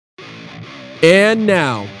And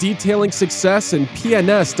now, Detailing Success and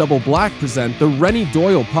PNS Double Black present the Renny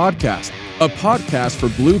Doyle Podcast, a podcast for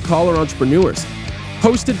blue-collar entrepreneurs.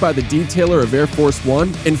 Hosted by the detailer of Air Force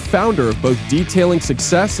One and founder of both Detailing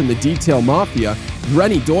Success and the Detail Mafia,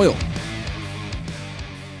 Renny Doyle.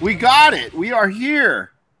 We got it. We are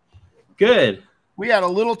here. Good. We had a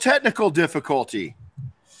little technical difficulty.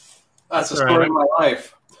 That's the story of my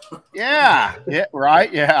life. Yeah,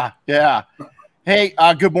 right. Yeah. Hey,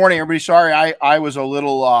 good morning, everybody. Sorry, I was a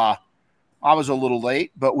little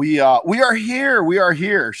late, but we are here. We are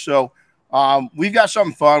here. So we've got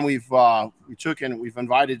something fun. We've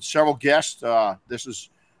invited several guests. This is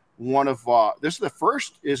the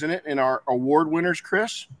first, isn't it, in our award winners,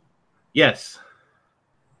 Chris? Yes.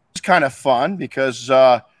 It's kind of fun because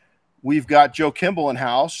we've got Joe Kimball in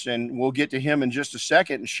house, and we'll get to him in just a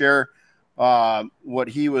second and share what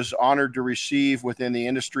he was honored to receive within the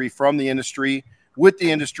industry, from the industry, with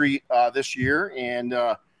the industry this year. And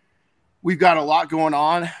we've got a lot going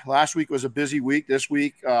on. Last week was a busy week. This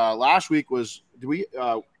week, last week was, do we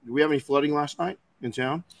have any flooding last night in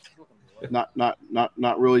town?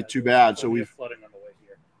 Not really too bad. So we've flooding on the way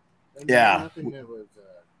here. Yeah. Nothing that was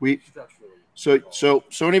So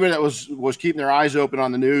anybody that was keeping their eyes open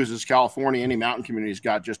on the news is California. Any mountain community's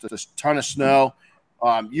got just a ton of snow.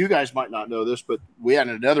 You guys might not know this, but we had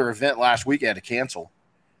another event last week I had to cancel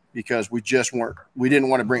because we didn't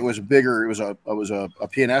want to bring, it was a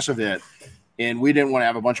PNS event, and we didn't want to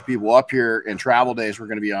have a bunch of people up here, and travel days were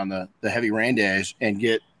going to be on the heavy rain days and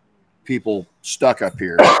get people stuck up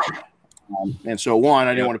here. And so one,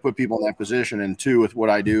 I didn't want to put people in that position, and two, with what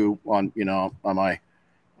I do on my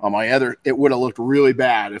other, it would have looked really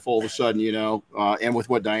bad if all of a sudden, and with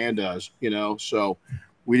what Diane does, so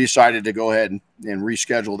we decided to go ahead and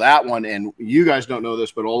reschedule that one. And you guys don't know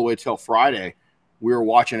this, but all the way till Friday, we were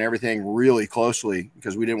watching everything really closely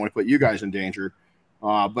because we didn't want to put you guys in danger.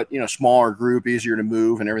 But smaller group, easier to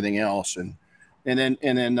move and everything else. And then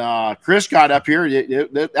Chris got up here.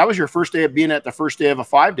 That was your first day of being at the first day of a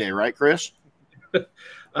 5-day, right, Chris?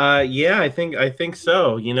 Yeah, I think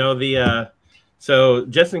so. So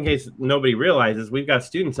just in case nobody realizes, we've got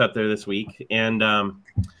students up there this week, and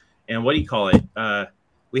what do you call it?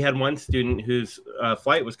 We had one student whose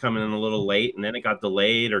flight was coming in a little late, and then it got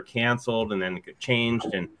delayed or canceled, and then it got changed,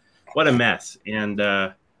 and what a mess. And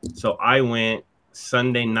so I went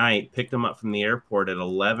Sunday night, picked him up from the airport at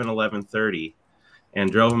 11:30, and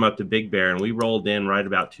drove him up to Big Bear, and we rolled in right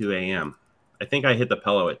about 2 a.m. I think I hit the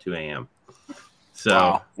pillow at 2 a.m. So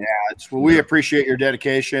wow. Yeah, we appreciate your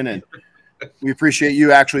dedication, and we appreciate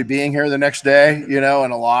you actually being here the next day,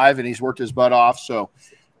 and alive, and he's worked his butt off. So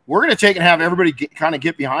we're going to take and have everybody kind of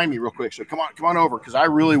get behind me real quick. So come on over, because I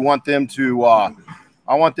really want them to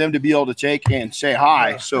be able to take and say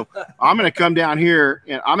hi. So I'm going to come down here,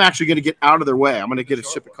 and I'm actually going to get out of their way. I'm going to get a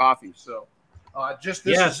sip of coffee. So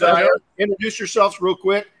introduce yourselves real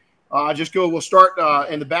quick. We'll start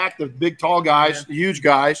in the back, the big, tall guys, the huge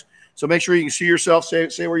guys. So make sure you can see yourself,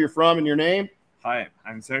 say where you're from and your name. Hi,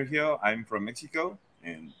 I'm Sergio. I'm from Mexico,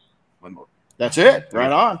 and one more. That's it.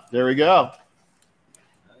 Right on. There we go.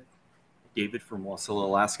 David from Wasilla,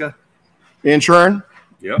 Alaska. Intern.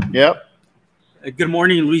 Yep. Good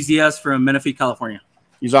morning, Luis Diaz from Menifee, California.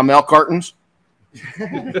 He's on milk cartons.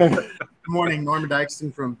 Good morning, Norman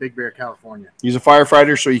Dykeston from Big Bear, California. He's a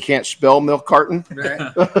firefighter, so you can't spell milk carton. Right.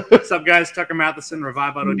 What's up, guys? Tucker Matheson,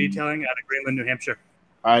 Revive Auto Detailing out of Greenland, New Hampshire.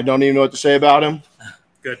 I don't even know what to say about him.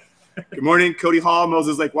 Good. Good morning, Cody Hall,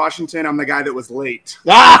 Moses Lake, Washington. I'm the guy that was late.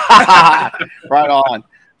 Right on.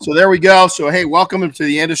 So there we go. So, hey, welcome to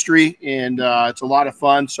the industry, and it's a lot of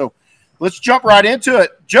fun. So let's jump right into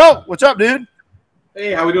it. Joe, what's up, dude?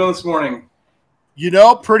 Hey, how we doing this morning?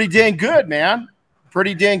 Pretty dang good, man.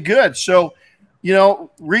 Pretty dang good. So,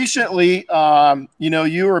 recently,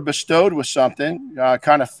 you were bestowed with something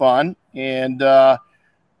kind of fun, and I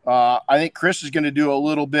think Chris is going to do a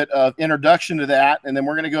little bit of introduction to that, and then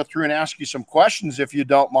we're going to go through and ask you some questions if you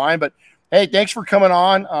don't mind. But hey, thanks for coming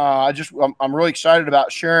on. I'm really excited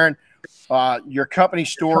about sharing your company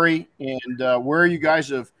story and where you guys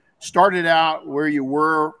have started out, where you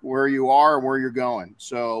were, where you are, and where you're going.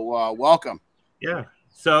 So welcome. Yeah.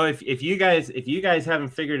 So if you guys haven't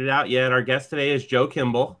figured it out yet, our guest today is Joe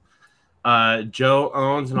Kimball. Joe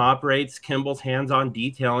owns and operates Kimball's Hands-On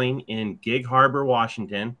Detailing in Gig Harbor,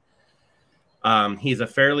 Washington. He's a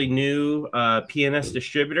fairly new PNS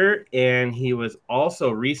distributor, and he was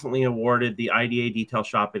also recently awarded the IDA Detail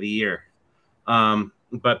Shop of the Year.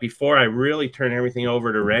 But before I really turn everything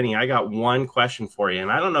over to Renny, I got one question for you,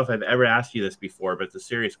 and I don't know if I've ever asked you this before, but it's a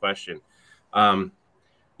serious question.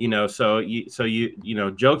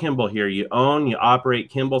 Joe Kimball here, you operate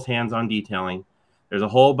Kimball's Hands-On Detailing. There's a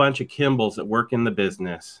whole bunch of Kimballs that work in the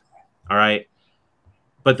business. All right.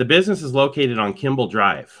 But the business is located on Kimball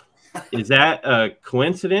Drive. Is that a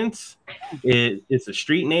coincidence? Is the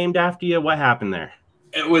street named after you? What happened there?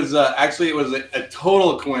 It was a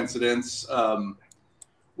total coincidence.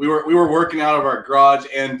 We were working out of our garage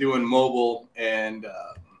and doing mobile, and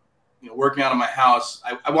working out of my house.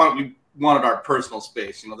 We wanted our personal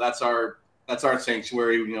space. That's our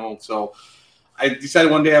sanctuary. So I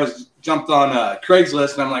decided one day I jumped on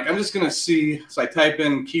Craigslist, and I'm like, I'm just gonna see. So I type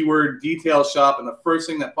in keyword detail shop, and the first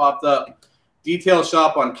thing that popped up, detail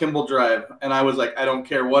shop on Kimball Drive, and I was like, I don't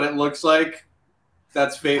care what it looks like.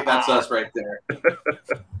 That's fate. That's us right there.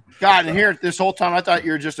 God, and here this whole time I thought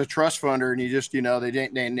you were just a trust funder, and you just they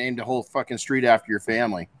named the whole fucking street after your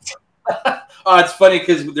family. Oh, it's funny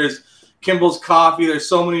because there's Kimball's Coffee. There's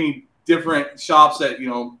so many different shops that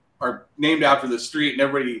are named after the street, and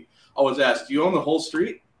everybody always asks, "Do you own the whole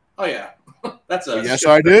street?" Oh yeah, that's us. Yes,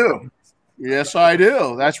 I do. Yes, I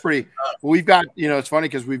do. That's pretty. We've got it's funny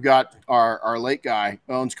because we've got our late guy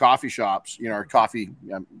owns coffee shops. Our coffee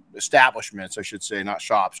establishments, I should say, not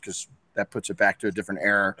shops, because that puts it back to a different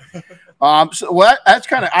era. That's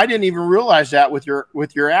kind of, I didn't even realize that with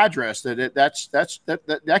your address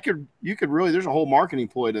that you could really, there's a whole marketing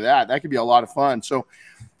ploy to that. That could be a lot of fun. So,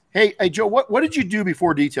 hey Joe, what did you do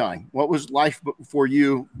before detailing? What was life for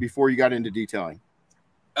you before you got into detailing?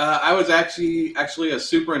 I was actually a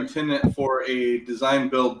superintendent for a design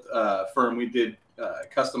build firm. We did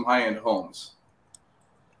custom high-end homes.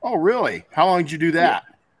 Oh, really? How long did you do that?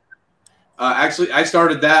 Actually, I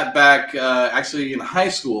started that back in high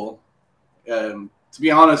school. To be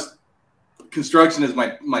honest, construction is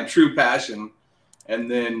my true passion. And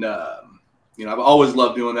then, I've always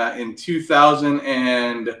loved doing that. In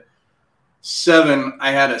 2007,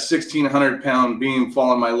 I had a 1,600-pound beam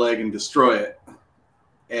fall on my leg and destroy it.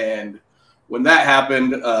 And when that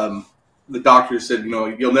happened, the doctor said,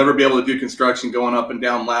 you'll never be able to do construction going up and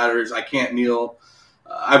down ladders. I can't kneel.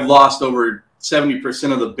 I've lost over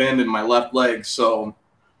 70% of the bend in my left leg. So,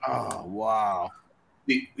 oh wow!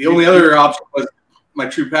 The only other option was my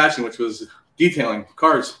true passion, which was detailing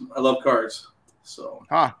cars. I love cars. So,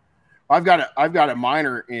 I've got a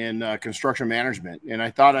minor in construction management, and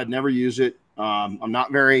I thought I'd never use it. I'm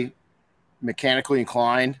not very mechanically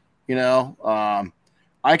inclined.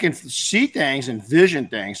 I can see things and vision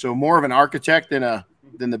things, so more of an architect than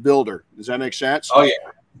the builder. Does that make sense? Oh yeah.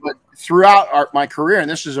 But throughout my career, and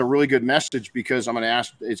this is a really good message because I'm going to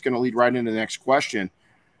ask, it's going to lead right into the next question,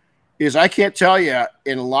 is I can't tell you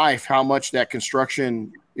in life how much that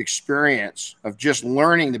construction experience of just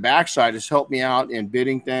learning the backside has helped me out in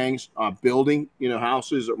bidding things, building,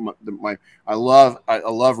 houses. I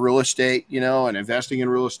love real estate, and investing in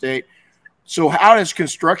real estate. So how has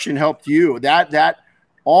construction helped you? That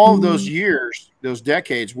all of those years, those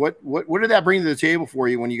decades, what did that bring to the table for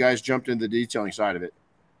you when you guys jumped into the detailing side of it?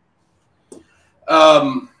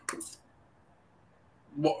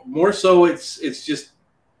 More so it's just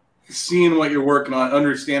seeing what you're working on,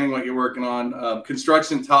 understanding what you're working on.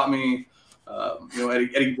 Construction taught me, at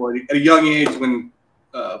a young age when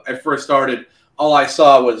I first started, all I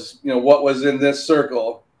saw was, what was in this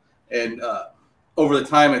circle. And over the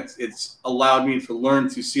time, it's allowed me to learn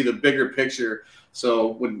to see the bigger picture. So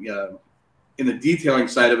when in the detailing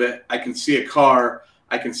side of it, I can see a car.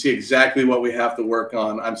 I can see exactly what we have to work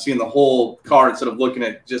on. I'm seeing the whole car instead of looking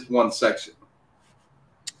at just one section.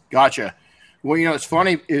 Gotcha. Well, it's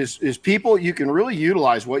funny is people, you can really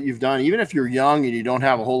utilize what you've done, even if you're young and you don't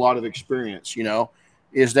have a whole lot of experience,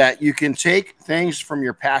 is that you can take things from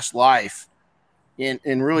your past life and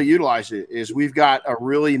really utilize it. Is we've got a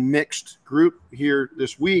really mixed group here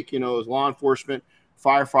this week, as law enforcement,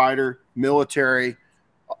 firefighter, military,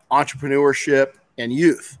 entrepreneurship, and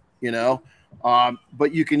youth,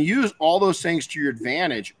 but you can use all those things to your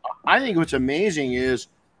advantage. I think what's amazing is,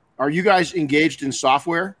 are you guys engaged in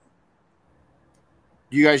software?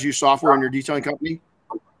 Do you guys use software in your detailing company?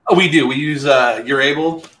 Oh, we do. We use You're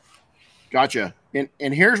Able. Gotcha.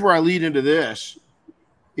 And here's where I lead into this,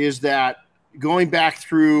 is that going back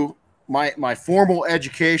through my formal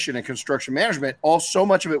education in construction management, so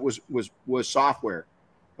much of it was software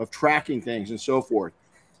of tracking things and so forth.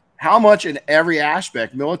 How much in every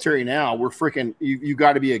aspect, military now, we're freaking, you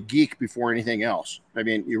got to be a geek before anything else. I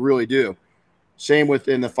mean, you really do. Same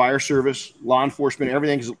within the fire service, law enforcement,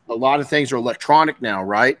 a lot of things are electronic now,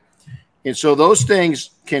 right? And so those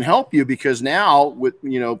things can help you because now with,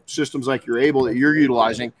 systems like You're Able that you're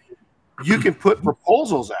utilizing, you can put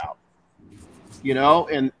proposals out you know,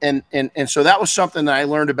 and so that was something that I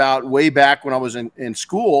learned about way back when I was in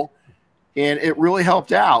school, and it really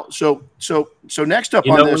helped out. So next up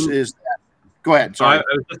on this is that. Go ahead. Sorry.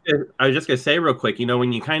 I was just gonna say real quick,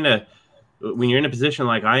 when you're in a position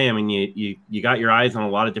like I am, and you got your eyes on a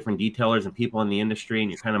lot of different detailers and people in the industry,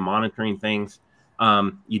 and you're kind of monitoring things,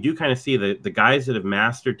 you do kind of see the guys that have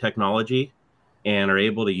mastered technology and are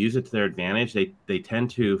able to use it to their advantage. They tend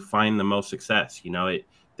to find the most success.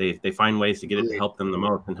 They find ways to get it to help them the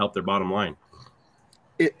most and help their bottom line.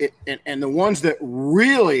 And the ones that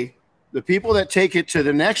really, the people that take it to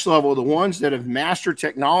the next level, the ones that have mastered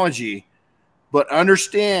technology, but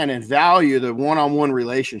understand and value the one-on-one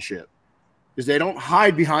relationship, because they don't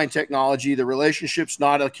hide behind technology. The relationship's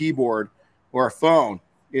not a keyboard or a phone,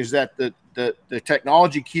 is that the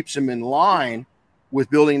technology keeps them in line with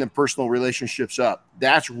building the personal relationships up.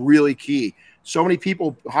 That's really key. So many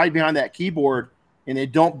people hide behind that keyboard and they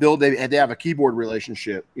don't build, they have a keyboard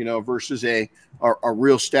relationship, versus a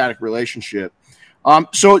real static relationship.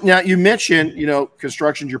 So now you mentioned,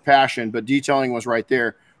 construction's your passion, but detailing was right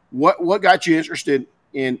there. What got you interested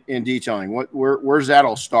in detailing? Where's that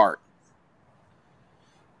all start?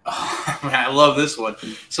 Oh, man, I love this one.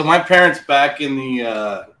 So my parents back in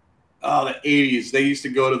the 80s, they used to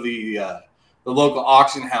go to the local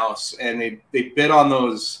auction house, and they bid on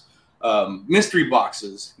those mystery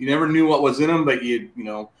boxes. You never knew what was in them, but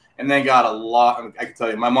and they got a lot. I can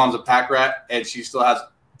tell you, my mom's a pack rat, and she still has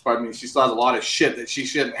a lot of shit that she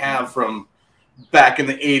shouldn't have from back in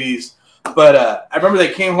the 80s. But I remember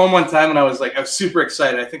they came home one time, and I was super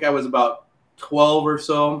excited. I think I was about 12 or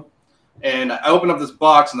so, and I opened up this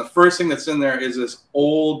box, and the first thing that's in there is this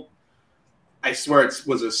old, I swear it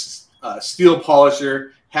was a steel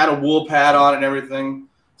polisher, had a wool pad on it and everything.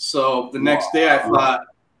 So the next day I thought,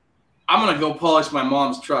 I'm going to go polish my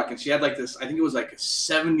mom's truck. And she had this, I think it was a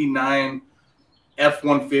 79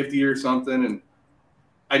 F-150 or something. And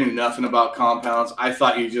I knew nothing about compounds. I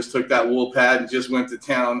thought you just took that wool pad and just went to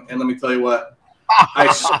town. And let me tell you what,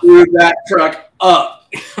 I screwed that truck up.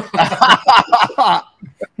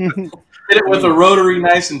 Did it with a rotary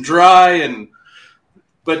nice and dry.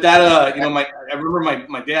 But that, I remember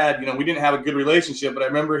my dad, we didn't have a good relationship, but I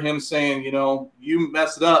remember him saying, you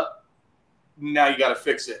messed it up. Now you got to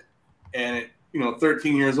fix it. And,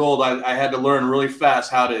 13 years old, I had to learn really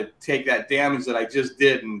fast how to take that damage that I just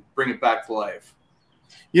did and bring it back to life.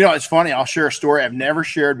 It's funny. I'll share a story I've never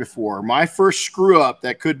shared before. My first screw up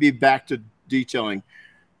that could be back to detailing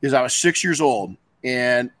is I was 6 years old.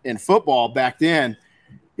 And in football back then,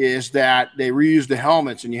 is that they reused the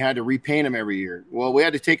helmets and you had to repaint them every year. Well, we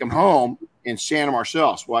had to take them home and sand them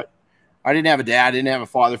ourselves. I didn't have a dad, didn't have a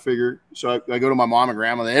father figure. So I go to my mom and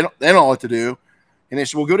grandma. They don't know what to do. And they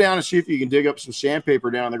said, well, go down and see if you can dig up some sandpaper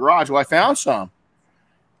down in the garage. Well, I found some.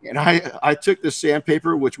 And I took this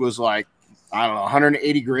sandpaper, which was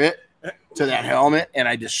 180 grit to that helmet, and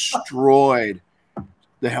I destroyed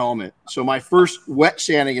the helmet. So my first wet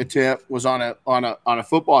sanding attempt was on a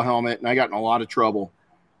football helmet, and I got in a lot of trouble.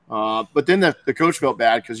 But then the coach felt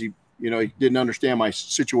bad because he didn't understand my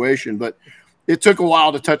situation. But it took a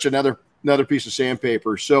while to touch another piece of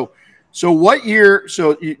sandpaper. So what year?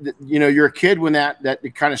 So you're a kid when that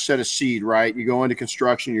kind of set a seed, right? You go into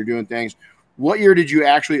construction, you're doing things. What year did you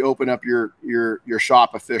actually open up your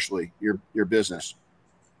shop officially, your business?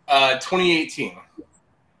 2018.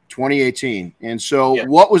 2018. And so,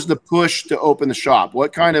 What was the push to open the shop?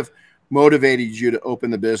 What kind of motivated you to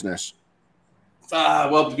open the business?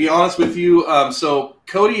 Well, to be honest with you, so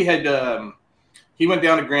Cody had he went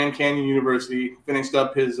down to Grand Canyon University, finished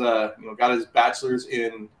up his got his bachelor's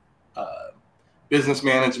in business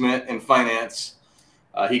management and finance.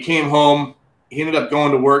 He came home. He ended up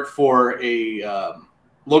going to work for a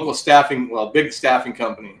local big staffing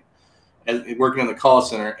company, working in the call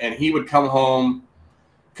center, and he would come home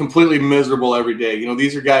completely miserable every day.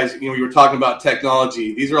 These are guys, we were talking about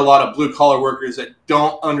technology. These are a lot of blue collar workers that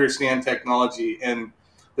don't understand technology and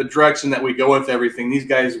the direction that we go with everything. These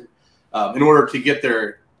guys, in order to get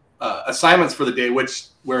their assignments for the day,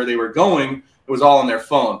 where they were going, it was all on their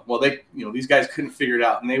phone. Well, these guys couldn't figure it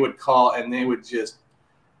out, and they would call and they would just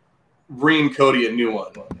bring Cody a new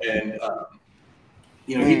one. And,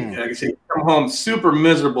 he, like I said, he'd come home super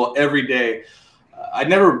miserable every day. I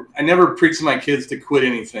never preach to my kids to quit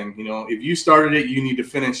anything. If you started it, you need to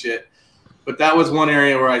finish it. But that was one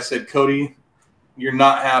area where I said, Cody, you're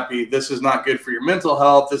not happy. This is not good for your mental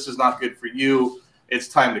health. This is not good for you. It's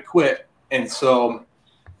time to quit. And so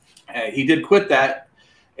he did quit that.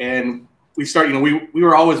 And we started, we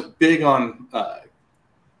were always big on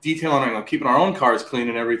detailing, keeping our own cars clean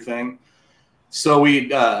and everything. So we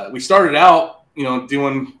started out,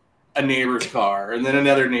 doing a neighbor's car and then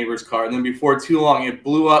another neighbor's car. And then before too long, it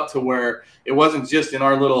blew up to where it wasn't just in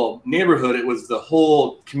our little neighborhood. It was the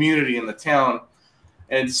whole community in the town.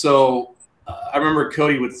 And so I remember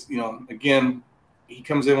Cody would, again, he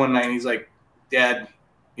comes in one night and he's like, Dad,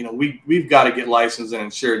 we've got to get licensed and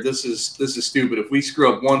insured. This is stupid. If we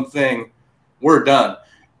screw up one thing, we're done.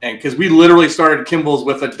 And because we literally started Kimball's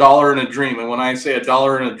with $1 in a dream. And when I say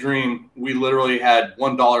 $1 in a dream, we literally had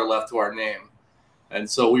 $1 left to our name. And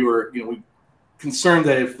so we were, we concerned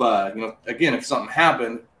that if, again, if something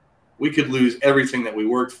happened, we could lose everything that we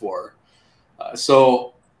worked for.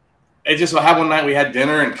 So it just so happened one night we had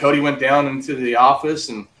dinner and Cody went down into the office,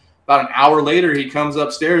 and about an hour later he comes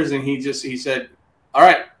upstairs and he said, all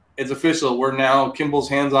right, it's official. We're now Kimball's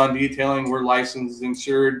hands-on detailing. We're licensed,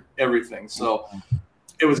 insured, everything. So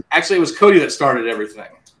it was Cody that started everything.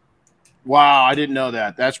 Wow, I didn't know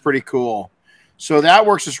that. That's pretty cool. So that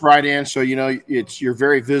works us right in. So, you're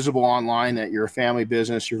very visible online that you're a family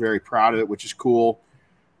business. You're very proud of it, which is cool.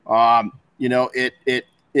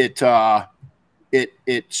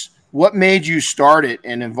 It's what made you start it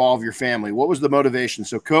and involve your family? What was the motivation?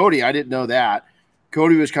 So Cody, I didn't know that.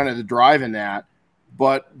 Cody was kind of the drive in that,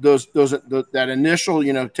 but that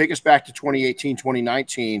initial, take us back to 2018,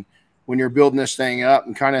 2019, when you're building this thing up,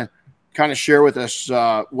 and kind of share with us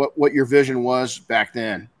what your vision was back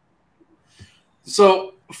then.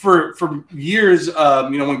 So for years,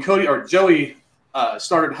 when Cody or Joey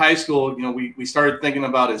started high school, we started thinking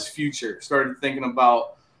about his future, started thinking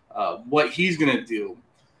about what he's going to do.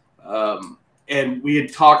 And we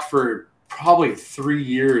had talked for probably 3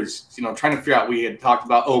 years, trying to figure out, we had talked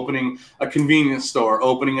about opening a convenience store,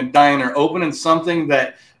 opening a diner, opening something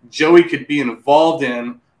that Joey could be involved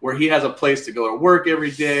in where he has a place to go to work every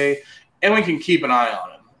day and we can keep an eye on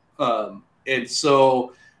him. And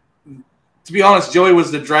so, to be honest, Joey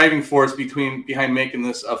was the driving force behind making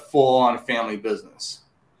this a full-on family business.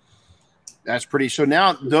 That's pretty. So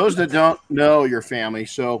now, those that don't know your family,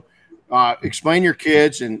 so explain your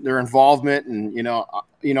kids and their involvement. And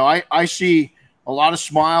I see a lot of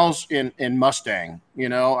smiles in Mustang.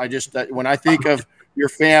 When I think of your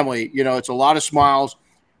family, it's a lot of smiles.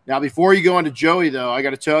 Now, before you go into Joey, though, I got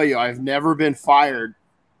to tell you, I've never been fired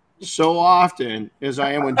so often as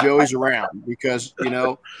I am when Joey's around, because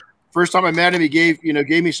first time I met him, he gave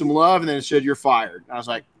me some love, and then it said, "You're fired." And I was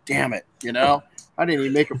like, "Damn it!" I didn't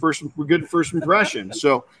even make a good first impression.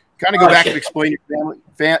 So, kind of go back and explain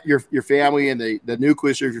your family and the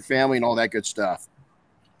nucleus of your family and all that good stuff.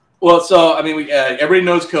 Well, so everybody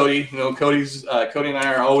knows Cody. Cody and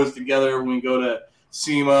I are always together when we go to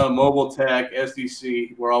SEMA, Mobile Tech,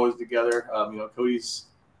 SDC. We're always together. Cody's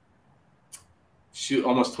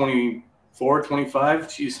almost 24, 25.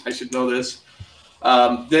 Jeez, I should know this.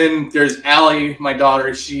 Then there's Allie, my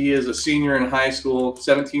daughter. She is a senior in high school,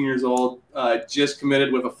 17 years old, just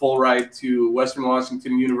committed with a full ride to Western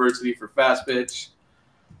Washington University for fast pitch.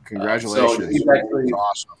 Congratulations. So she's actually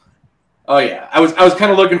awesome. Oh yeah. I was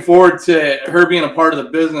kind of looking forward to her being a part of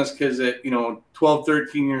the business, because at 12,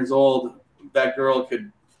 13 years old, that girl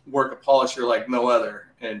could work a polisher like no other.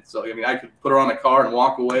 And so, I could put her on a car and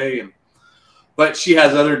walk away, but she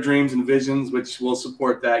has other dreams and visions, which will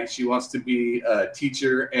support that. She wants to be a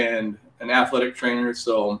teacher and an athletic trainer,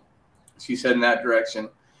 so she's heading that direction.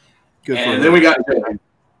 Good for her. And then we got Joey.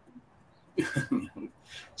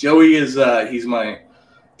 Joey is he's my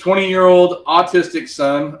 20-year-old autistic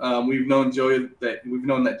son. We've known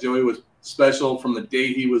that Joey was special from the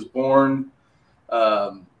day he was born.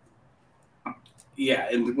 And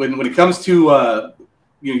when it comes to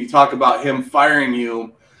you talk about him firing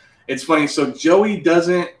you. It's funny. So Joey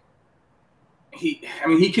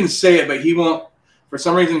he can say it, but he won't, for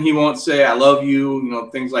some reason, he won't say, "I love you,"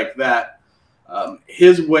 things like that.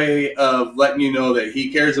 His way of letting you know that he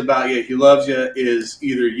cares about you, he loves you, is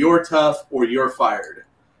either you're tough or you're fired.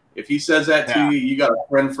 If he says that to you, you got a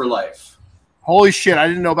friend for life. Holy shit. I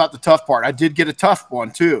didn't know about the tough part. I did get a tough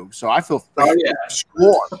one too. So I feel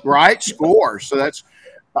score, right? Score. So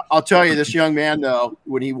I'll tell you, this young man, though,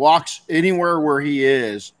 when he walks anywhere where he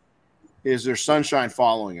is there sunshine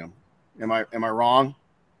following him. Am I wrong?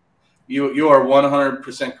 You are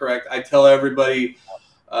 100% correct. I tell everybody,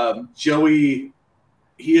 Joey,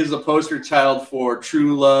 he is a poster child for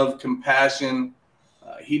true love, compassion.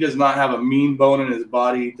 He does not have a mean bone in his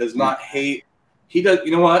body, does not hate. He does.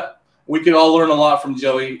 You know what? We could all learn a lot from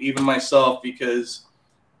Joey, even myself, because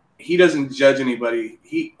he doesn't judge anybody.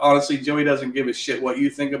 Joey doesn't give a shit what you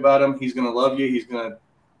think about him. He's going to love you. He's going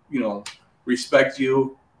to, respect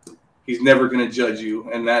you. He's never going to judge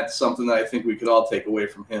you. And that's something that I think we could all take away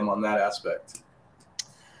from him on that aspect.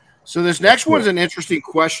 So this next one's an interesting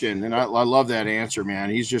question, and I love that answer, man.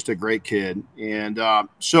 He's just a great kid. And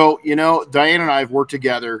so, Diane and I have worked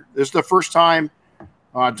together. This is the first time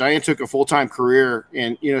Diane took a full-time career,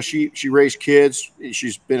 and, she raised kids.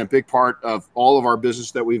 She's been a big part of all of our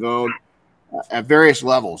business that we've owned at various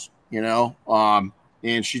levels, and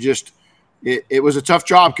she just it was a tough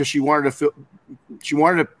job because she wanted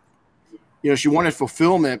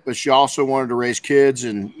fulfillment, but she also wanted to raise kids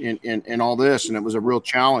and all this, and it was a real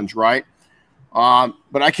challenge, right?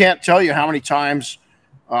 But I can't tell you how many times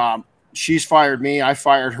she's fired me, I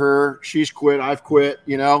fired her, she's quit, I've quit,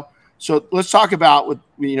 So let's talk about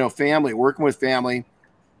family, working with family,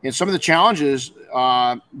 and some of the challenges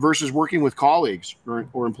versus working with colleagues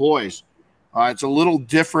or employees. It's a little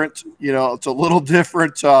different,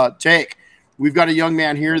 take. We've got a young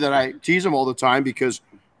man here that I tease him all the time because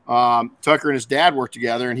Tucker and his dad work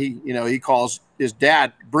together, and he calls his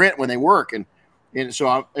dad Brent when they work. And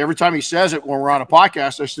so every time he says it when we're on a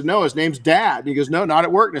podcast, I said, no, his name's Dad. And he goes, no, not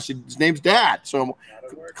at work. And I said, his name's Dad. So I'm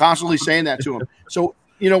constantly saying that to him. So,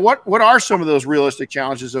 what are some of those realistic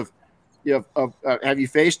challenges of have you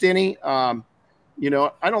faced any? I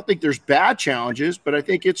don't think there's bad challenges, but I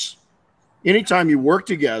think it's anytime you work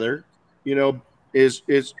together,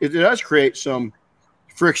 it does create some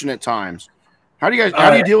friction at times. How do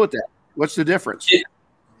you deal with that? What's the difference?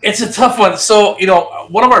 It's a tough one. So,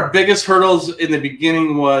 one of our biggest hurdles in the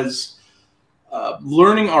beginning was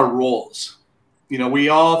learning our roles. We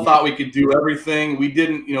all thought we could do everything. We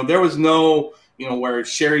didn't, there was no, where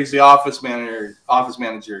Sherry's the office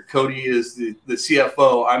manager, Cody is the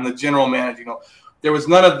CFO, I'm the general manager. There was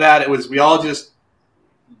none of that. It was, we all just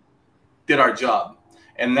did our job.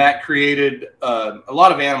 And that created a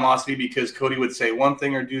lot of animosity because Cody would say one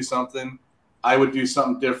thing or do something. I would do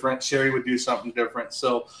something different. Sherry would do something different.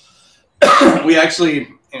 So we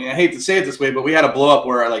actually, and I hate to say it this way, but we had a blow up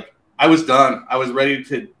where I was done. I was ready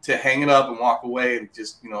to hang it up and walk away, and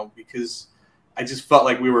just, because I just felt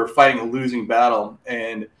like we were fighting a losing battle.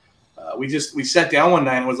 And we sat down one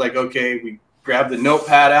night and was like, okay, we grabbed the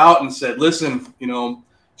notepad out and said, listen,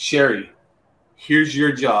 Sherry, here's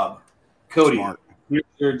your job. Cody, Smart. Here's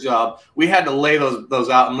your job. We had to lay those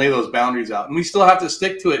out and lay those boundaries out. And we still have to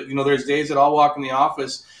stick to it. There's days that I'll walk in the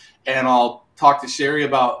office and I'll talk to Sherry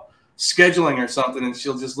about scheduling or something, and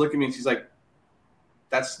she'll just look at me and she's like,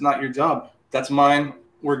 that's not your job. That's mine.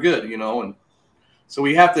 We're good, And so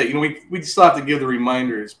we have to, we still have to give the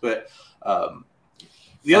reminders. But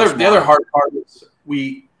the other hard part is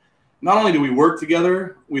we not only do we work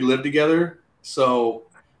together, we live together. So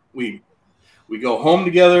we go home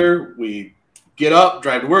together. We get up,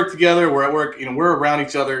 drive to work together. We're at work. We're around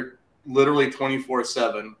each other literally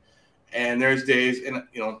 24/7. And there's days, and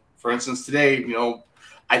for instance, today,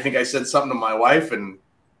 I think I said something to my wife, and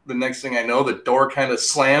the next thing I know, the door kind of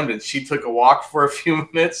slammed, and she took a walk for a few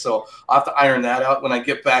minutes. So I'll have to iron that out when I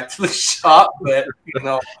get back to the shop. But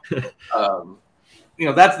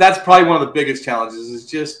that's probably one of the biggest challenges is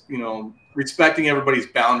just respecting everybody's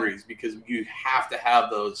boundaries, because you have to have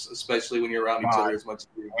those, especially when you're around each other as much as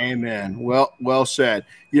you do. Amen. Well said.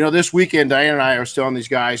 This weekend, Diane and I was telling these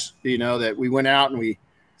guys, that we went out and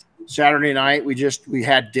Saturday night, we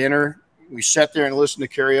had dinner. We sat there and listened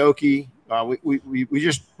to karaoke.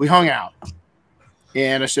 We hung out.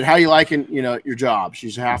 And I said, how you liking, your job?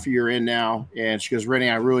 She's half a year in now. And she goes, Renny,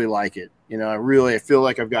 I really like it. I feel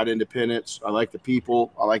like I've got independence. I like the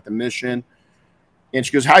people. I like the mission. And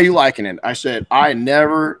she goes, how you liking it? I said, I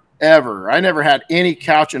never had any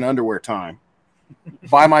couch and underwear time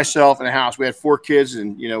by myself in a house. We had 4 kids,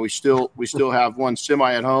 and, we still have one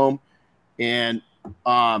semi at home. And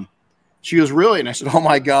she goes, really? And I said, oh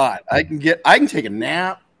my God, I can take a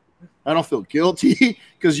nap. I don't feel guilty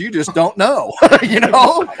because you just don't know,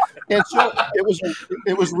 And so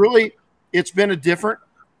it was really, it's been a different,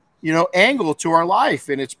 angle to our life,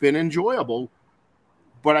 and it's been enjoyable.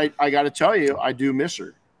 But I got to tell you, I do miss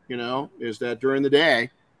her, is that during the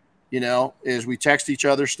day, is we text each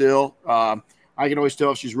other still. I can always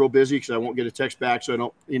tell if she's real busy because I won't get a text back. So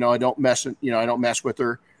I don't mess with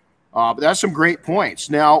her. But that's some great points.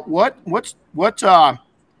 Now,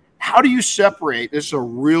 how do you separate? This is a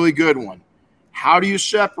really good one. How do you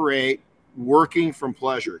separate working from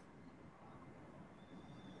pleasure?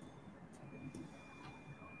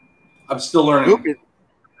 I'm still learning.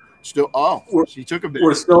 She took a bit.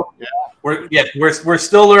 We're still, we're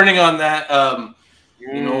still learning on that.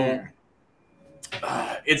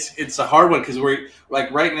 It's a hard one because we're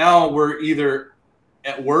right now we're either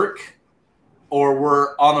at work or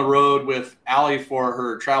we're on the road with Allie for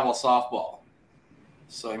her travel softball.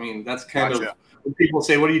 So that's kind of when people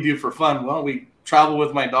say, "What do you do for fun?" Well, we travel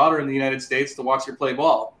with my daughter in the United States to watch her play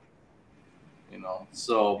ball.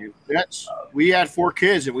 So we had 4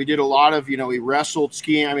 kids, and we did a lot of, we wrestled,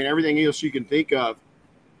 skiing. I mean, everything else you can think of.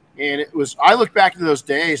 And I look back to those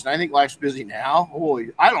days, and I think life's busy now.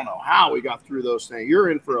 I don't know how we got through those things.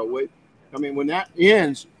 You're in for a wait. I mean, when that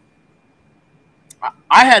ends,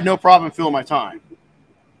 I had no problem filling my time.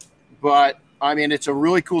 But, I mean, it's a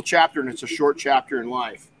really cool chapter, and it's a short chapter in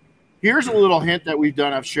life. Here's a little hint that we've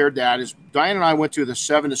done. I've shared that is Diane and I went to the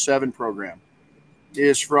 7 to 7 program.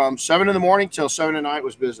 Is from 7 in the morning till 7 at night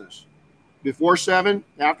was business. Before 7,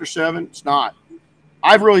 after 7, it's not.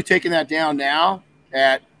 I've really taken that down now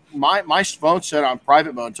at my phone set on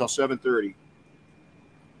private mode until 7:30.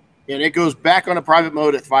 And it goes back on a private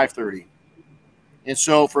mode at 5:30. And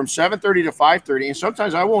so from 7:30 to 5:30, and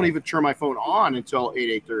sometimes I won't even turn my phone on until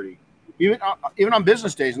 8:30. Even on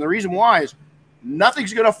business days. And the reason why is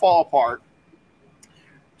nothing's going to fall apart.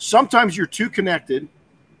 Sometimes you're too connected,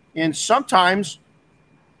 and sometimes,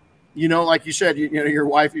 like you said, your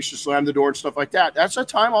wife used to slam the door and stuff like that. That's a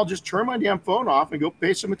time I'll just turn my damn phone off and go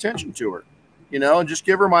pay some attention to her, and just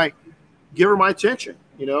give her my attention,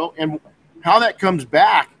 and how that comes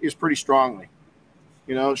back is pretty strongly.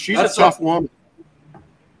 She's a tough woman.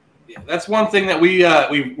 Yeah, that's one thing that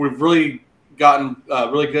we've really gotten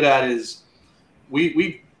really good at is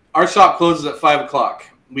our shop closes at 5:00.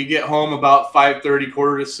 We get home about 5:30,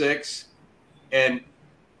 5:45, and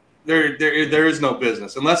there is no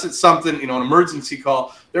business unless it's something, an emergency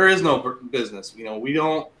call. There is no business.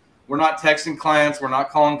 We're not texting clients. We're not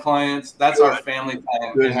calling clients. That's our family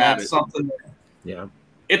time. Good and habit. That's something. Yeah.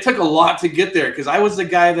 It took a lot to get there because I was the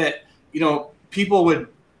guy that, people would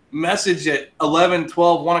message at 11,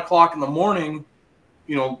 12, 1 o'clock in the morning.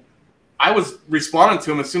 I was responding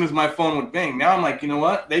to them as soon as my phone would bing. Now I'm like, you know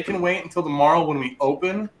what? They can wait until tomorrow when we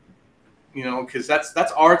open, because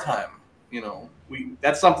that's our time.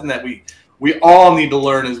 That's something that we all need to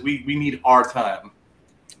learn is we need our time.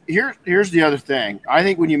 Here's the other thing. I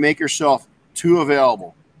think when you make yourself too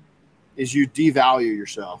available is you devalue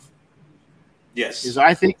yourself. Yes. Is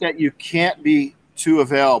I think that you can't be too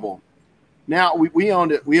available. Now we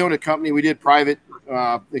owned it. We owned a company. We did private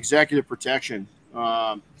executive protection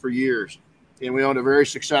for years, and we owned a very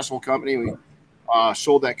successful company. We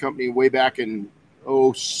sold that company way back in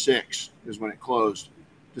 2006 is when it closed.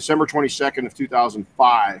 December 22nd of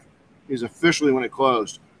 2005 is officially when it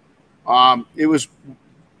closed.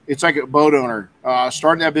 It's like a boat owner.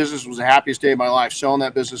 Starting that business was the happiest day of my life. Selling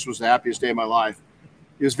that business was the happiest day of my life.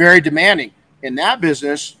 It was very demanding. In that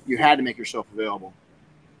business, you had to make yourself available.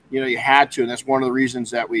 You had to, and that's one of the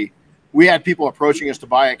reasons that we had people approaching us to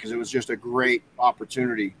buy it because it was just a great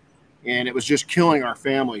opportunity, and it was just killing our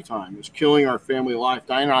family time. It was killing our family life.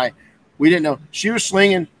 Diane and I, we didn't know. She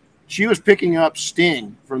was picking up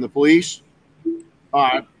sting from the police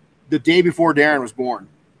the day before Darren was born.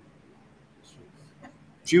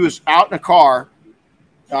 She was out in a car,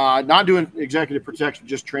 not doing executive protection,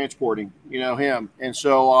 just transporting, him. And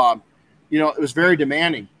so, it was very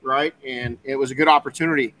demanding, right? And it was a good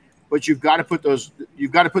opportunity, but you've got to put those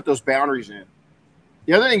boundaries in.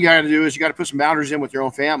 The other thing you got to do is you got to put some boundaries in with your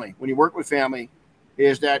own family. When you work with family,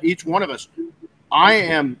 is that each one of us,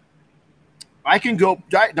 Diane's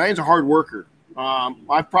a hard worker.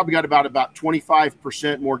 I've probably got about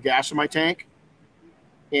 25% more gas in my tank,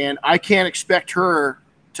 and I can't expect her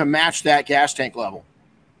to match that gas tank level.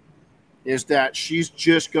 Is that she's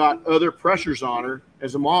just got other pressures on her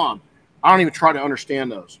as a mom. I don't even try to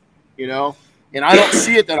understand those, and I don't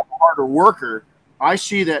see it that I'm a harder worker. I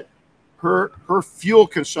see that her fuel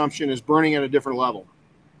consumption is burning at a different level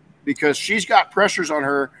because she's got pressures on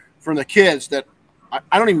her from the kids that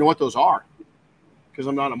I don't even know what those are because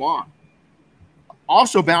I'm not a mom.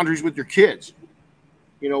 Also, boundaries with your kids.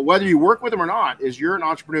 Whether you work with them or not, is you're an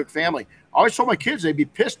entrepreneurial family. I always told my kids they'd be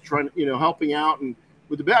pissed trying, helping out and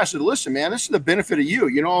with the best. I said, listen, man, this is the benefit of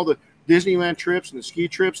you. All the Disneyland trips and the ski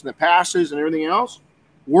trips and the passes and everything else.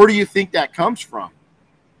 Where do you think that comes from?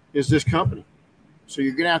 Is this company? So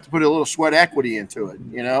you're going to have to put a little sweat equity into it,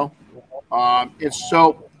 And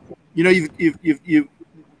so, you've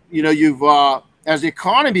as the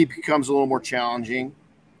economy becomes a little more challenging,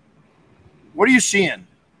 what are you seeing?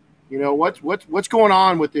 What's going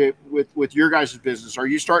on with your guys' business? Are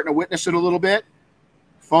you starting to witness it a little bit?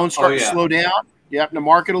 Phones starting to slow down. You happen to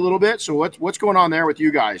market a little bit. So what's going on there with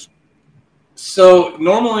you guys? So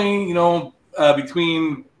normally,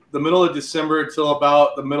 between the middle of December till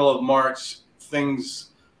about the middle of March,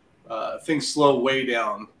 things slow way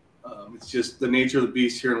down. It's just the nature of the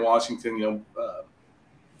beast here in Washington.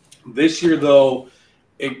 This year though,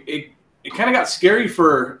 it kind of got scary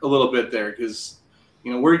for a little bit there because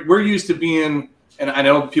we're used to being, and I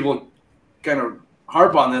know people kind of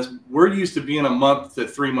harp on this. We're used to being a month to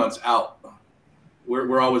 3 months out.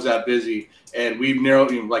 We're always that busy, and we've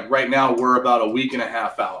narrowed. Like right now, we're about a week and a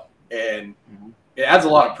half out, and it adds a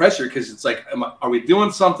lot of pressure because it's like, are we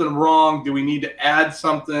doing something wrong? Do we need to add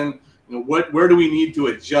something? Where do we need to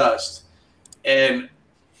adjust? And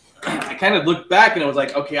I kind of looked back and it was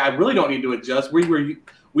like, okay, I really don't need to adjust. We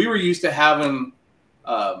were used to having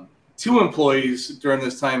 2 employees during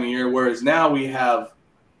this time of year, whereas now we have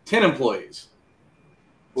 10 employees.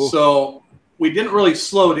 Ooh. So we didn't really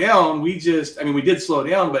slow down. We did slow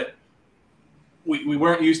down, but we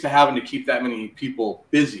weren't used to having to keep that many people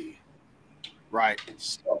busy. Right.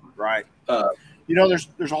 So, right.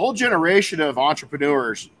 There's a whole generation of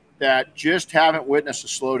entrepreneurs that just haven't witnessed a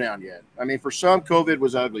slowdown yet. I mean, for some, COVID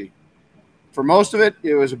was ugly. For most of it,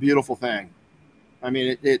 it was a beautiful thing. I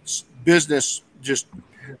mean, it's business just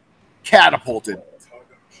catapulted.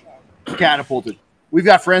 We've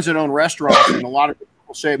got friends that own restaurants, and a lot of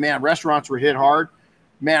people say, man, restaurants were hit hard.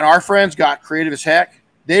 Man, our friends got creative as heck.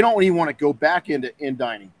 They don't even want to go back into in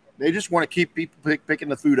dining. They just want to keep people picking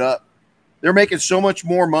the food up. They're making so much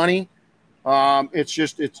more money.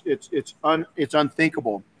 It's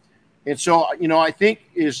unthinkable. And so, I think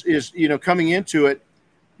is coming into it,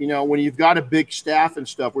 when you've got a big staff and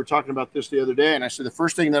stuff, we're talking about this the other day. And I said, the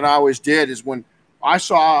first thing that I always did is when I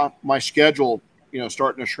saw my schedule,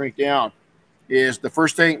 starting to shrink down, is the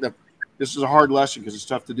first thing that this is a hard lesson because it's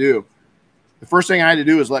tough to do. The first thing I had to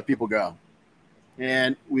do is let people go.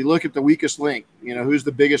 And we look at the weakest link, who's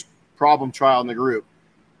the biggest problem child in the group.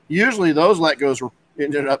 Usually those let goes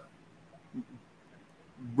ended up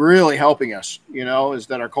really helping us, is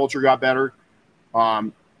that our culture got better.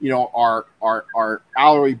 Our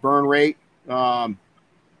hourly burn rate was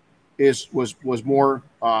more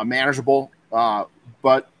manageable,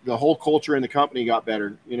 but the whole culture in the company got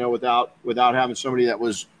better, without having somebody that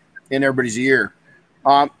was in everybody's ear.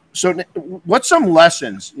 So what's some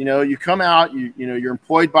lessons? You come out, you're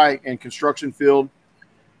employed in construction field.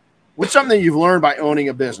 What's something that you've learned by owning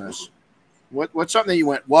a business? What's something that you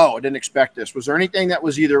went, whoa, I didn't expect this? Was there anything that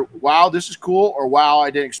was either, wow, this is cool, or wow, I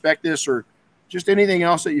didn't expect this, or just anything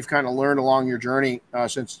else that you've kind of learned along your journey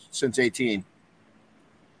since 18?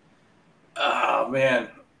 Oh, man.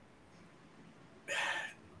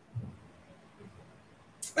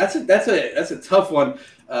 That's a tough one.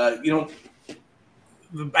 I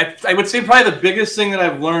would say probably the biggest thing that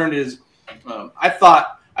I've learned is I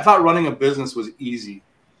thought running a business was easy.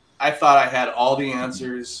 I thought I had all the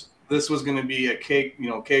answers. This was going to be a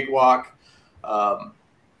cakewalk. Cody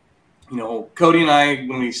and I,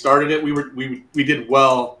 when we started it, we did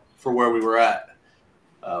well for where we were at.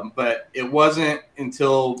 But it wasn't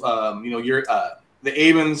until the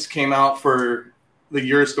Avens came out for the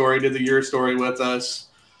Your Story, did the Your Story with us.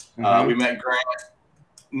 We met Grant.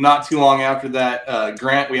 Not too long after that,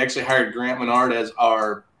 we actually hired Grant Menard as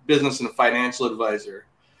our business and financial advisor.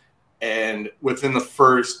 And within the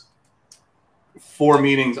first 4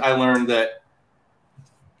 meetings, I learned that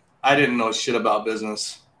I didn't know shit about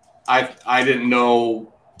business. I didn't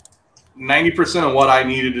know 90% of what I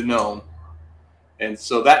needed to know. And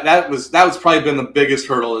so that was probably been the biggest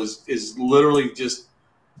hurdle is literally just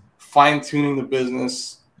fine tuning the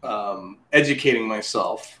business, educating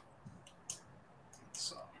myself.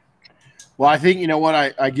 So. Well, I think,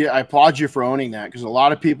 I applaud you for owning that, because a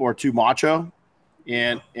lot of people are too macho.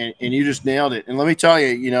 And you just nailed it. And let me tell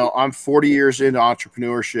you, I'm 40 years into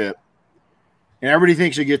entrepreneurship, and everybody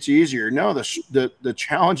thinks it gets easier. No, the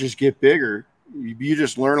challenges get bigger. You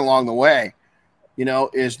just learn along the way.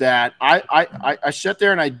 Is that I sat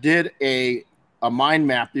there and I did a mind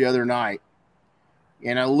map the other night,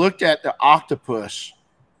 and I looked at the octopus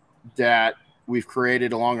that we've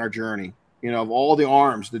created along our journey. Of all the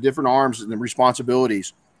arms, the different arms and the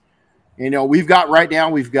responsibilities. We've got,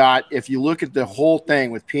 if you look at the whole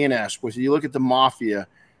thing with P&S, if you look at the Mafia,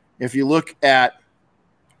 if you look at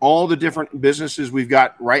all the different businesses we've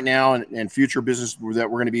got right now and future business that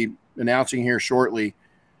we're going to be announcing here shortly,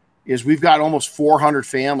 is we've got almost 400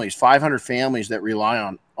 families, 500 families that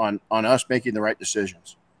rely on us making the right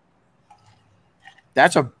decisions.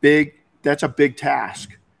 That's a big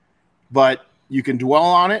task, but you can dwell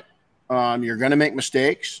on it. You're going to make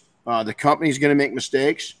mistakes. The company's going to make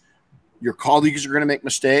mistakes. Your colleagues are going to make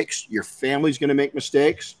mistakes. Your family's going to make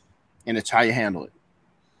mistakes, and it's how you handle it.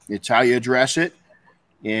 It's how you address it,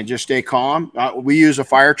 and just stay calm. We use a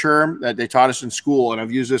fire term that they taught us in school, and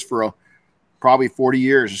I've used this for probably 40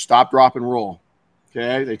 years: stop, drop, and roll.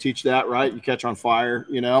 Okay, they teach that, right? You catch on fire.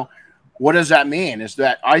 What does that mean? Is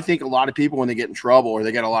that I think a lot of people, when they get in trouble or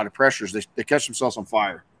they get a lot of pressures, they catch themselves on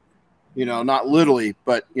fire. Not literally,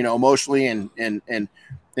 but emotionally and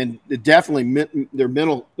and definitely their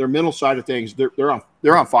mental side of things, they're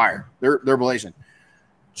on fire. They're blazing.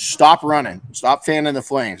 Stop running. Stop fanning the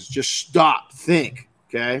flames. Just stop. Think.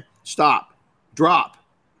 Okay. Stop. Drop.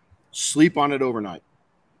 Sleep on it overnight,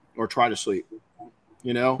 or try to sleep.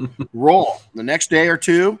 Roll the next day or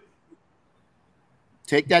two.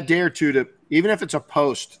 Take that day or two to, even if it's a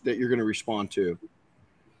post that you're going to respond to.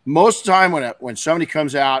 Most of the time when somebody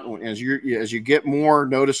comes out, as you get more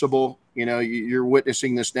noticeable, you're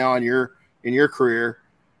witnessing this now in your career.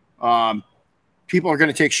 People are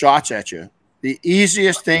going to take shots at you. The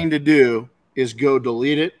easiest thing to do is go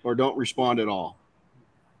delete it or don't respond at all.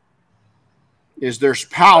 There's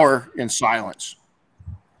power in silence.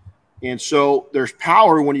 And so there's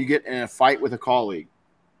power when you get in a fight with a colleague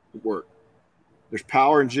at work. There's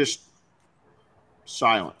power in just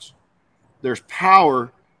silence. There's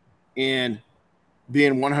power in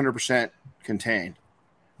being 100% contained.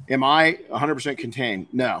 Am I 100% contained?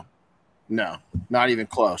 No, not even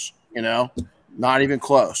close, not even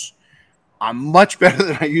close. I'm much better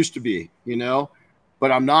than I used to be,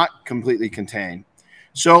 but I'm not completely contained.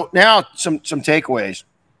 So now some takeaways.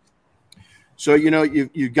 So,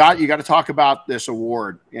 you got to talk about this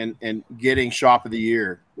award and getting Shop of the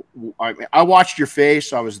Year. I watched your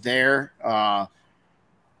face. I was there. I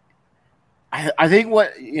think I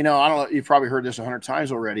don't know, you've probably heard this 100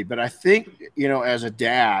 times already, but I think, as a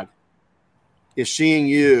dad, is seeing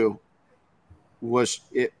you was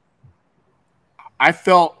it. I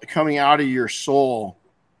felt coming out of your soul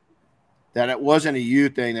that it wasn't a you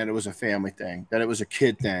thing, that it was a family thing, that it was a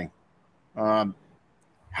kid thing.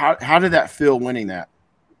 How did that feel winning that?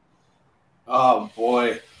 Oh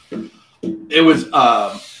boy, it was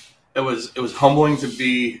humbling to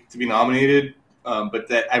be nominated, but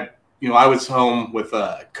that I was home with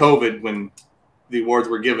COVID when the awards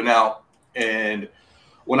were given out, and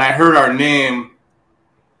when I heard our name,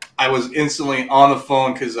 I was instantly on the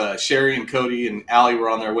phone because Sherry and Cody and Allie were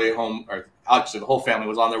on their way home, or actually the whole family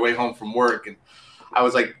was on their way home from work, and I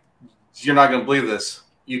was like, "You're not going to believe this.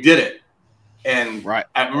 You did it." And right.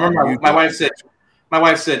 I remember my wife said,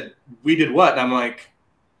 "We did what?" And I'm like,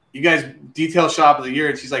 "You guys detail Shop of the Year."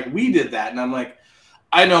 And she's like, "We did that." And I'm like,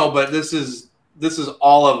 "I know, but this is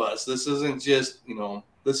all of us. This isn't just,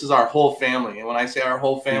 this is our whole family." And when I say our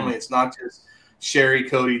whole family, it's not just Sherry,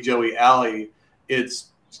 Cody, Joey, Allie.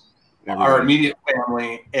 It's our immediate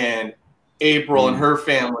family and April and her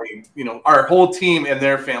family, our whole team and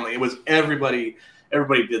their family. It was everybody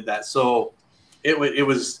did that. So it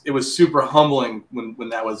was super humbling when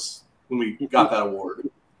we got that award.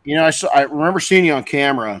 I remember seeing you on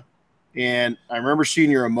camera, and I remember seeing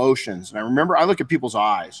your emotions, and I look at people's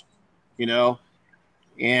eyes,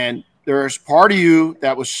 and there's part of you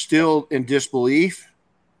that was still in disbelief,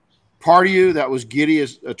 part of you that was giddy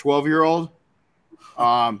as a 12-year-old,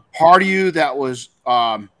 part of you that was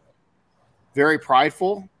very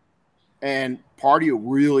prideful, and part of you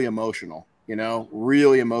really emotional.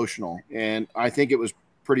 Really emotional. And I think it was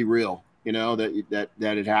pretty real, that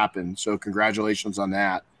it happened. So congratulations on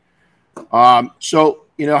that. So,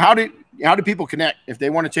 how do people connect if they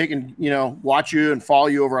want to take and, watch you and follow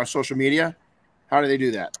you over on social media? How do they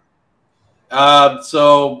do that?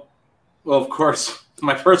 Well, of course,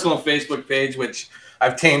 my personal Facebook page, which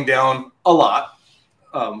I've tamed down a lot,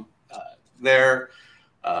 there,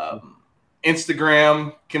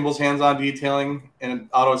 Instagram, Kimball's Hands-On Detailing and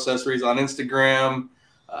Auto Accessories on Instagram,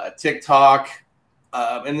 TikTok,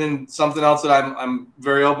 and then something else that I'm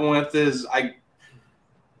very open with is I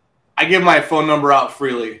give my phone number out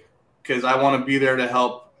freely because I want to be there to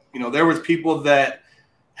help. There was people that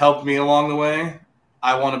helped me along the way.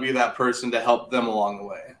 I want to be that person to help them along the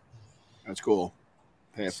way. That's cool.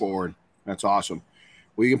 Pay it forward. That's awesome.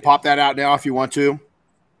 Well, you can pop that out now if you want to.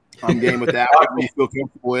 I'm game with that. Whatever you feel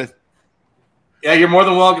comfortable with. Yeah, you're more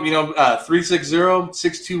than welcome.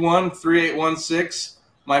 360-621-3816.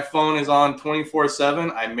 My phone is on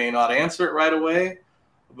 24/7. I may not answer it right away,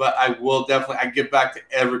 but I will definitely. I get back to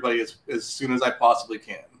everybody as soon as I possibly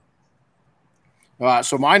can.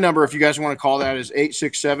 So my number, if you guys want to call that, is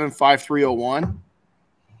 867-5301.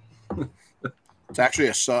 It's actually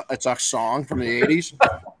a song from the 80s.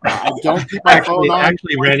 I don't keep my phone on.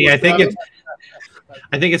 Actually, Renny, I think it's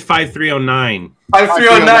 5309.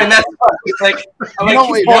 5309. That's like.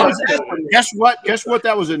 Guess what? Guess what?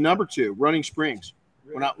 That was a number 2, Running Springs.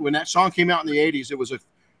 When that song came out in the 80s,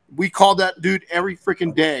 we called that dude every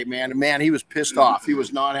freaking day, man. And man, he was pissed off. He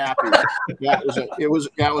was not happy. That was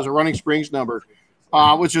a Running Springs number,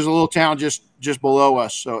 which is a little town just below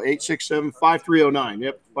us. So 867-5309.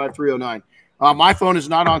 Yep, 5309. My phone is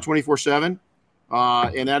not on 24/7.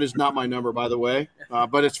 And that is not my number, by the way.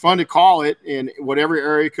 But it's fun to call it in whatever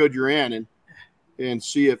area code you're in and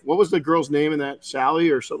see if, what was the girl's name in that,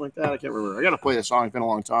 Sally or something like that? I can't remember. I got to play that song. It's been a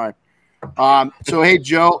long time. So, hey,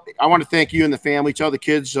 Joe, I want to thank you and the family. Tell the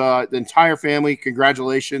kids, the entire family,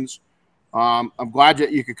 congratulations. I'm glad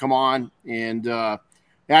that you could come on. And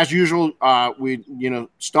as usual, we,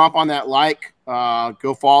 stomp on that like,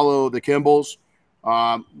 go follow the Kimballs.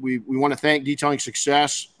 We want to thank Detailing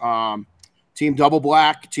Success, Team Double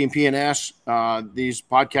Black, Team PNS. These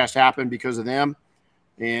podcasts happen because of them.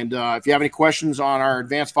 And if you have any questions on our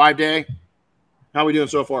advanced 5-day, how are we doing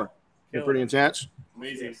so far? Pretty intense.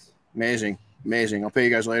 Amazing. I'll pay you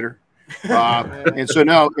guys later. And so,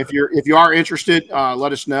 no, if you are interested,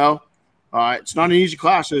 let us know. It's not an easy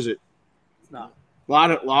class, is it? It's not. A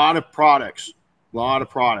lot of products.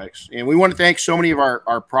 And we want to thank so many of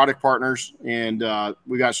our product partners. And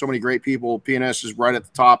we got so many great people. PNS is right at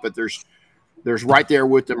the top, but there's right there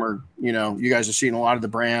with them. Or you guys have seen a lot of the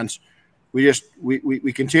brands.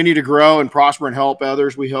 We continue to grow and prosper and help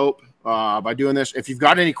others. We hope by doing this. If you've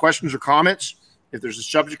got any questions or comments, if there's a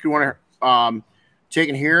subject you want to take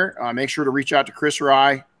in here, make sure to reach out to Chris or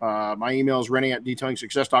I. My email is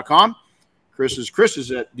Renny@detailingsuccess.com. Chris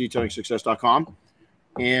is at detailingsuccess.com.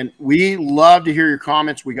 And we love to hear your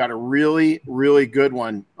comments. We got a really, really good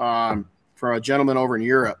one from a gentleman over in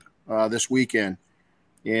Europe this weekend.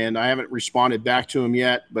 And I haven't responded back to him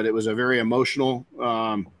yet, but it was a very emotional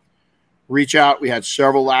reach out. We had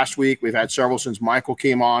several last week. We've had several since Michael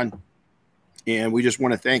came on. And we just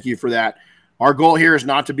want to thank you for that. Our goal here is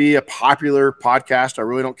not to be a popular podcast. I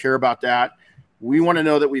really don't care about that. We want to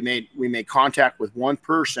know that we made contact with one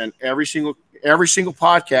person every single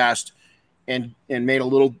podcast and made a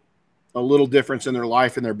little difference in their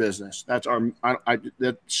life and their business. That's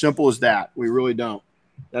that simple as that. We really don't.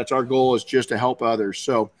 That's our goal, is just to help others.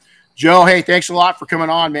 So, Joe, hey, thanks a lot for coming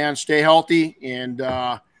on, man. Stay healthy, and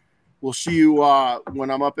we'll see you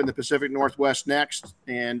when I'm up in the Pacific Northwest next.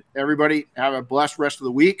 And everybody, have a blessed rest of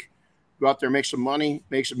the week. Go out there, make some money,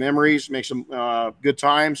 make some memories, make some good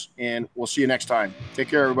times, and we'll see you next time. Take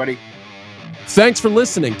care, everybody. Thanks for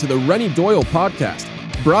listening to the Renny Doyle podcast,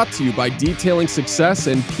 brought to you by Detailing Success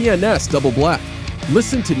and PNS Double Black.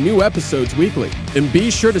 Listen to new episodes weekly, and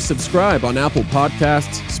be sure to subscribe on Apple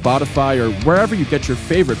Podcasts, Spotify, or wherever you get your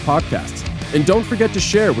favorite podcasts. And don't forget to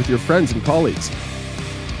share with your friends and colleagues.